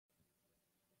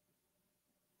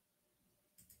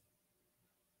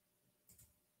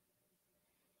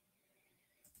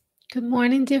Good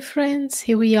morning, dear friends.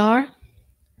 Here we are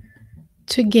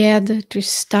together to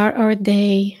start our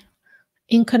day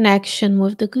in connection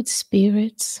with the good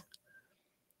spirits,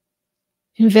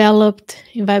 enveloped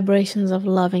in vibrations of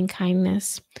love and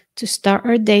kindness. To start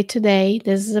our day today,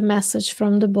 this is a message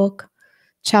from the book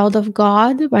Child of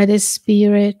God by the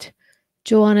Spirit,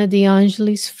 Joanna de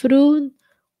Angelis, through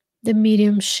the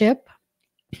mediumship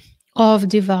of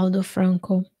Divaldo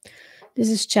Franco. This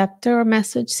is chapter or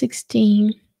message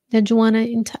 16 that Joanna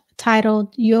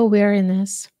entitled Your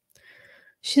Weariness.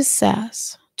 She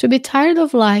says, to be tired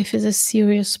of life is a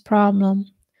serious problem.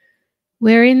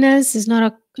 Weariness is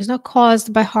not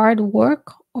caused by hard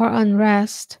work or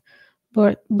unrest,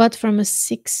 but from a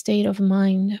sick state of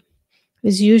mind. It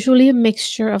is usually a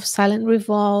mixture of silent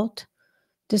revolt,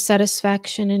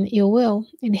 dissatisfaction, and ill will,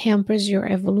 and hampers your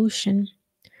evolution.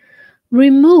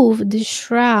 Remove the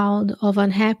shroud of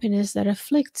unhappiness that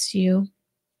afflicts you.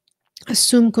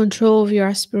 Assume control of your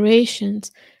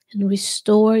aspirations and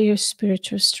restore your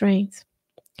spiritual strength.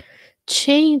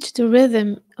 Change the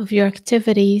rhythm of your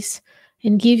activities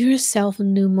and give yourself a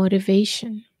new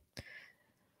motivation.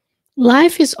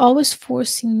 Life is always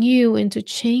forcing you into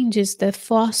changes that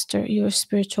foster your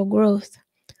spiritual growth.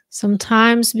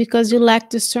 Sometimes, because you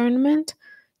lack discernment,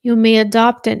 you may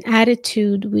adopt an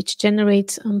attitude which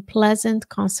generates unpleasant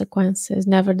consequences.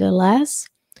 Nevertheless,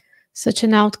 such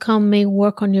an outcome may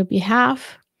work on your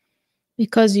behalf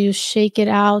because you shake you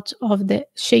out of the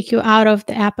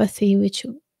apathy which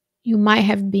you might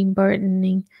have been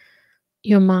burdening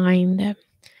your mind.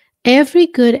 Every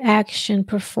good action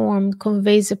performed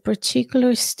conveys a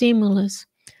particular stimulus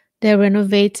that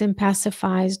renovates and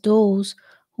pacifies those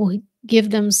who give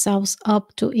themselves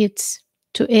up to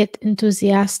it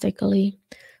enthusiastically.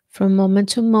 From moment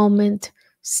to moment,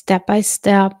 step by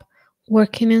step,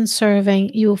 working and serving,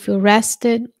 you will feel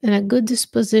rested, and a good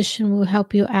disposition will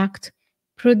help you act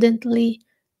prudently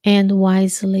and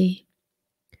wisely.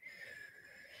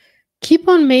 Keep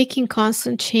on making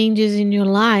constant changes in your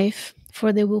life,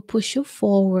 for they will push you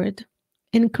forward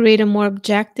and create a more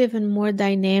objective and more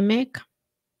dynamic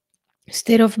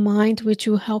state of mind, which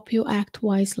will help you act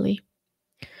wisely.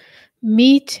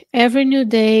 Meet every new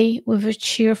day with a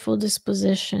cheerful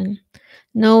disposition,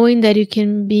 knowing that you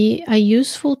can be a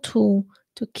useful tool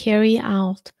to carry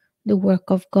out the work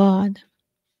of God.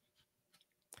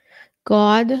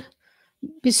 God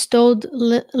bestowed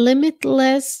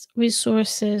limitless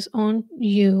resources on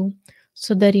you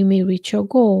so that you may reach your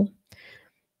goal.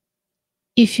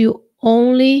 If you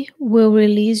only will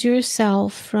release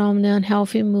yourself from the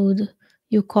unhealthy mood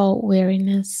you call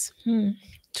weariness.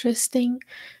 Interesting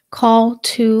call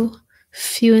to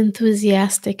feel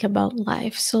enthusiastic about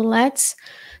life. So let's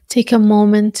take a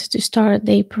moment to start a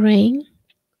day praying.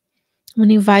 I'm going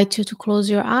to invite you to close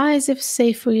your eyes if it's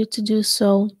safe for you to do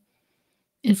so,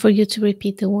 and for you to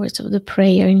repeat the words of the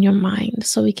prayer in your mind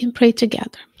so we can pray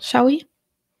together. Shall we?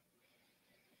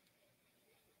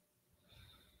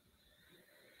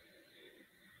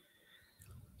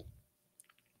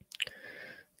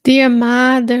 Dear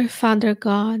Mother, Father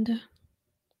God,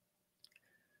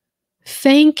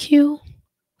 thank you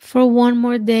for one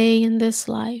more day in this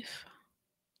life.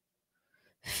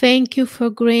 Thank you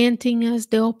for granting us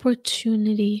the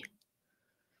opportunity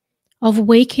of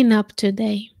waking up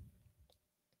today.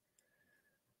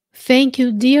 Thank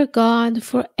you, dear God,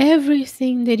 for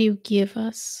everything that you give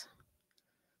us,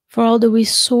 for all the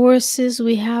resources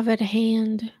we have at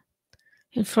hand,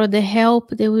 and for the help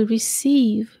that we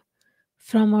receive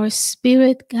from our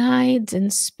spirit guides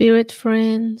and spirit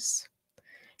friends,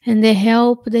 and the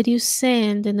help that you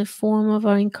send in the form of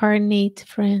our incarnate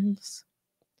friends.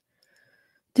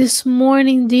 This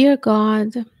morning, dear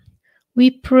God,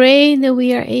 we pray that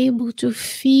we are able to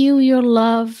feel your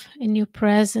love and your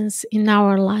presence in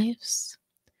our lives,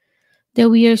 that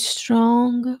we are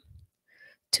strong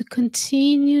to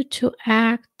continue to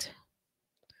act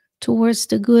towards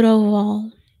the good of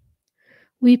all.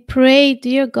 We pray,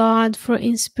 dear God, for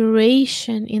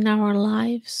inspiration in our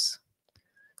lives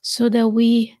so that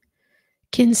we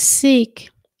can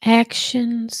seek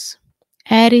actions,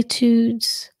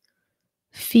 attitudes,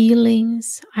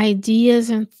 feelings,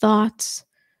 ideas, and thoughts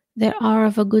that are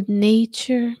of a good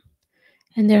nature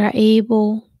and that are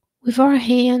able, with our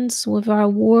hands, with our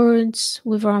words,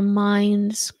 with our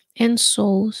minds and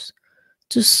souls,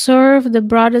 to serve the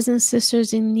brothers and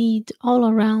sisters in need all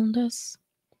around us.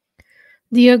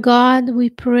 Dear God, we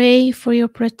pray for your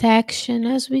protection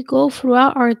as we go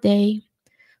throughout our day,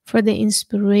 for the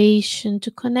inspiration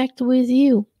to connect with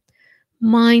you,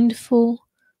 mindful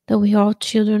that we are all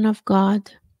children of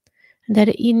God, and that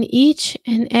in each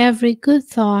and every good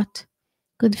thought,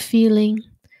 good feeling,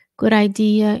 good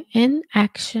idea, and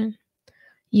action,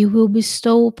 you will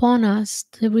bestow upon us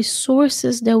the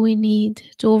resources that we need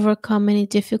to overcome any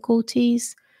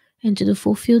difficulties and to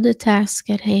fulfill the task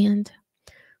at hand.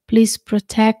 Please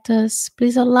protect us.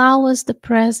 Please allow us the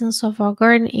presence of our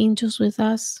guardian angels with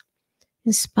us,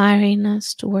 inspiring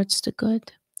us towards the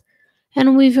good.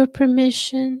 And with your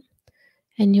permission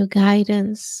and your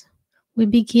guidance, we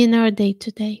begin our day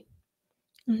today.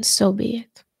 And so be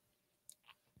it.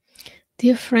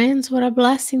 Dear friends, what a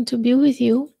blessing to be with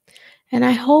you. And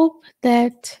I hope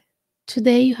that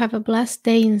today you have a blessed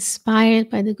day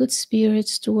inspired by the good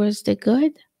spirits towards the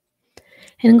good.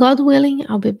 And God willing,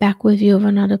 I'll be back with you with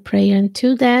another prayer.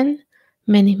 Until then,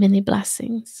 many, many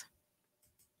blessings.